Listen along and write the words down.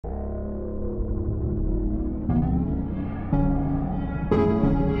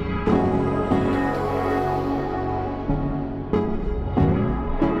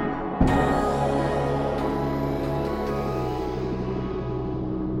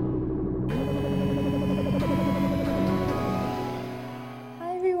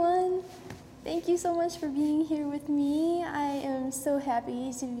Thank you so much for being here with me. I am so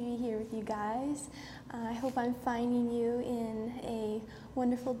happy to be here with you guys. I hope I'm finding you in a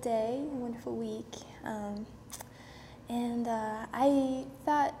wonderful day, a wonderful week. I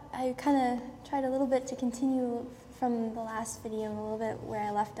thought I kind of tried a little bit to continue from the last video, a little bit where I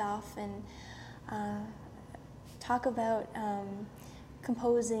left off, and talk about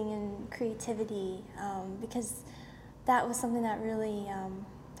composing and creativity, because that was something that really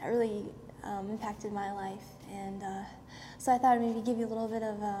impacted my life, and so I thought I'd maybe give you a little bit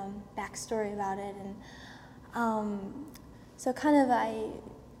of backstory about it. And so kind of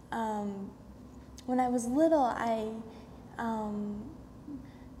when I was little,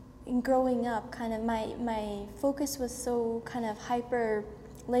 in growing up, kind of my focus was so kind of hyper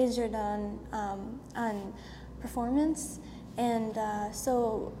lasered on performance, and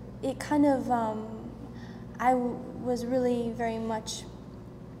so it kind of I was really very much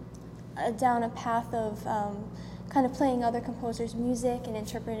down a path of kind of playing other composers' music and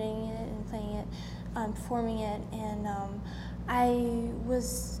interpreting it and playing it, performing it, and I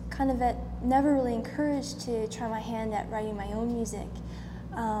was kind of never really encouraged to try my hand at writing my own music,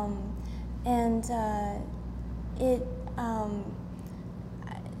 I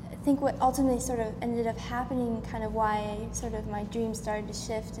think what ultimately sort of ended up happening, kind of why sort of my dreams started to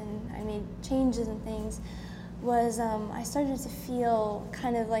shift and I made changes and things, was I started to feel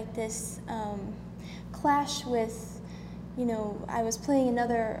kind of like this clash with, I was playing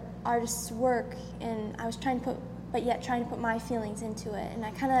another artist's work and I was trying to put my feelings into it, and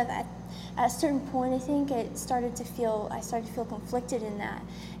I kind of at a certain point, I think I started to feel conflicted in that,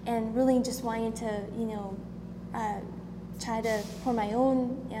 and really just wanting to try to pour my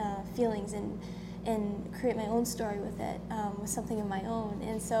own feelings and create my own story with it, with something of my own.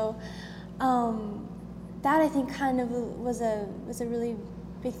 And so that, I think, kind of was a really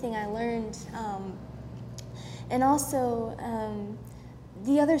big thing I learned, and also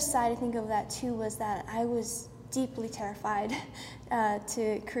the other side, I think, of that too was that I was deeply terrified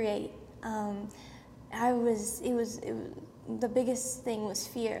to create. The biggest thing was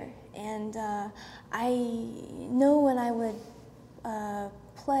fear, and I know when I would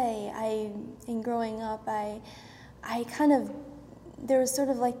play, in growing up, I kind of, there was sort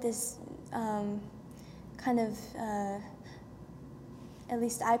of like this kind of, at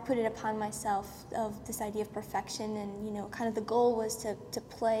least I put it upon myself, of this idea of perfection, and kind of the goal was to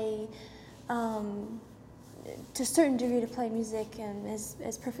play, to a certain degree, to play music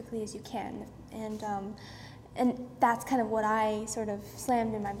as perfectly as you can, and that's kind of what I sort of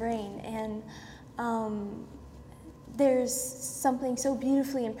slammed in my brain. And there's something so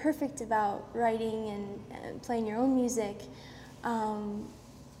beautifully imperfect about writing and playing your own music,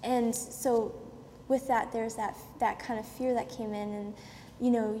 and so with that, there's that kind of fear that came in, and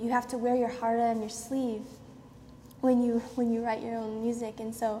you have to wear your heart on your sleeve when you write your own music.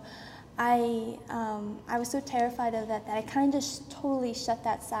 And so I was so terrified of that I kind of just totally shut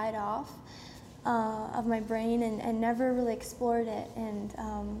that side off of my brain and never really explored it. And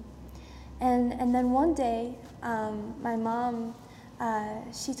then one day, my mom,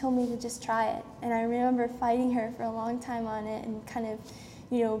 she told me to just try it, and I remember fighting her for a long time on it, and kind of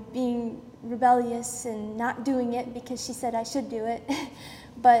being rebellious and not doing it because she said I should do it.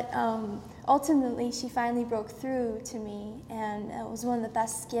 But ultimately, she finally broke through to me, and it was one of the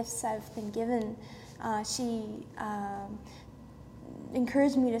best gifts I've been given. She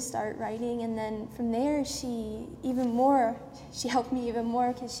encouraged me to start writing, and then from there, she helped me even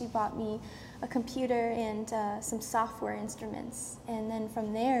more, because she bought me a computer and some software instruments, and then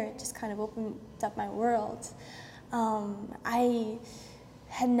from there, it just kind of opened up my world. I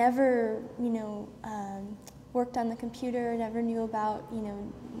had never, worked on the computer, never knew about,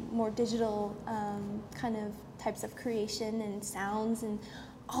 more digital kind of types of creation and sounds, and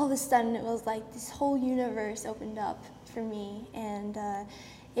all of a sudden it was like this whole universe opened up for me, and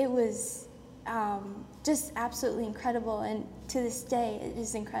it was just absolutely incredible, and to this day it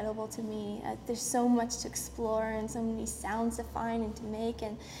is incredible to me. There's so much to explore and so many sounds to find and to make,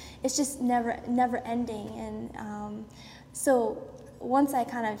 and it's just never ending. And so once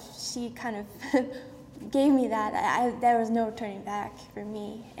she kind of gave me that, there was no turning back for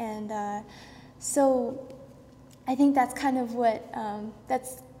me. And so I think that's kind of what,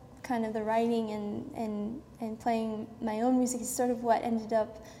 that's kind of the writing and playing my own music is sort of what ended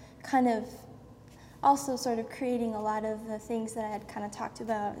up kind of also sort of creating a lot of the things that I had kind of talked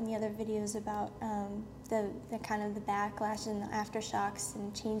about in the other videos about the kind of the backlash and the aftershocks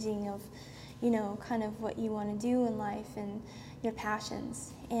and changing of, kind of what you want to do in life and your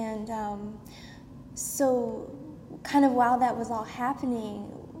passions. And so kind of while that was all happening,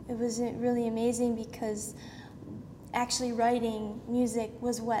 was really amazing because actually writing music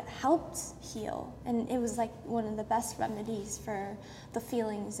was what helped heal, and it was like one of the best remedies for the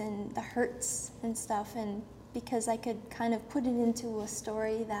feelings and the hurts and stuff, and because I could kind of put it into a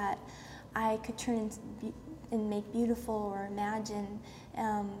story that I could turn into and make beautiful or imagine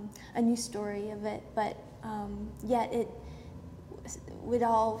a new story of it, but yet it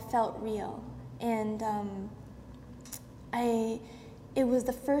all felt real. And it was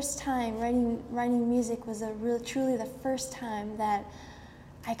the first time writing music was truly the first time that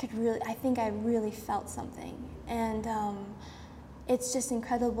I think I really felt something. And it's just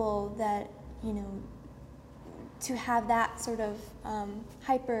incredible that, you know, to have that sort of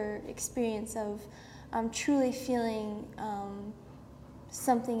hyper experience of truly feeling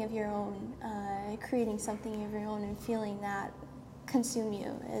something of your own, creating something of your own, and feeling that consume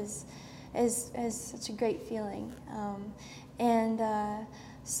you is such a great feeling.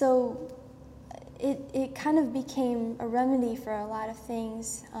 So it kind of became a remedy for a lot of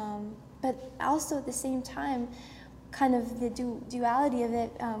things, but also at the same time, kind of the duality of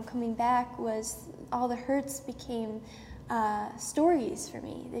it coming back was all the hurts became stories for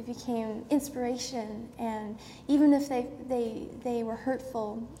me. They became inspiration, and even if they were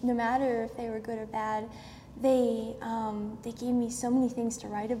hurtful, no matter if they were good or bad, they gave me so many things to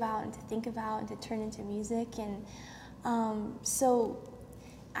write about and to think about and to turn into music. And so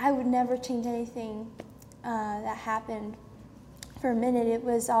I would never change anything that happened for a minute. It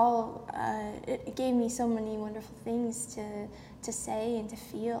was all, it gave me so many wonderful things to say and to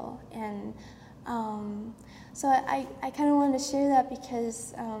feel. And so I kind of wanted to share that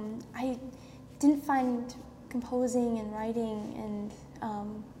because I didn't find composing and writing and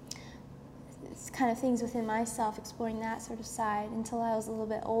kind of things within myself, exploring that sort of side, until I was a little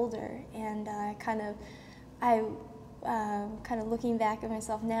bit older. And kind of looking back at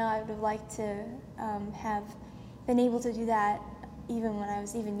myself now, I would have liked to have been able to do that even when I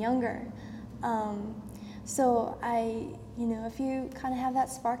was even younger. So you know, if you kind of have that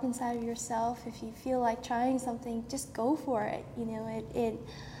spark inside of yourself, if you feel like trying something, just go for it. You know,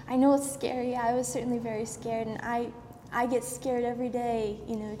 I know it's scary. I was certainly very scared, and I get scared every day,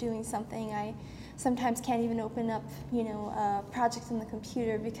 you know, doing something. I sometimes can't even open up, you know, a project on the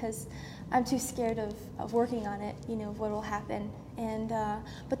computer because I'm too scared of working on it, you know, of what will happen. And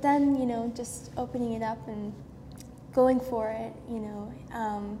but then, you know, just opening it up and going for it, you know,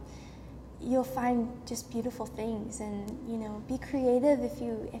 you'll find just beautiful things. And, you know, be creative if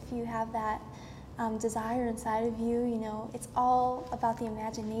you have that desire inside of you. You know, it's all about the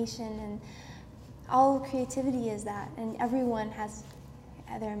imagination, and all creativity is that, and everyone has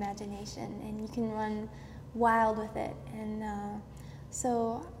their imagination, and you can run wild with it. And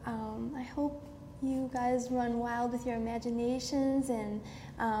so I hope you guys run wild with your imaginations, and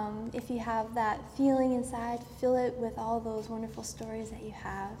if you have that feeling inside, fill it with all those wonderful stories that you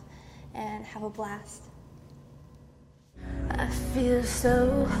have, and have a blast. I feel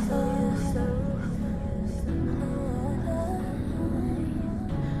so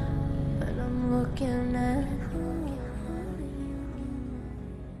but I'm looking at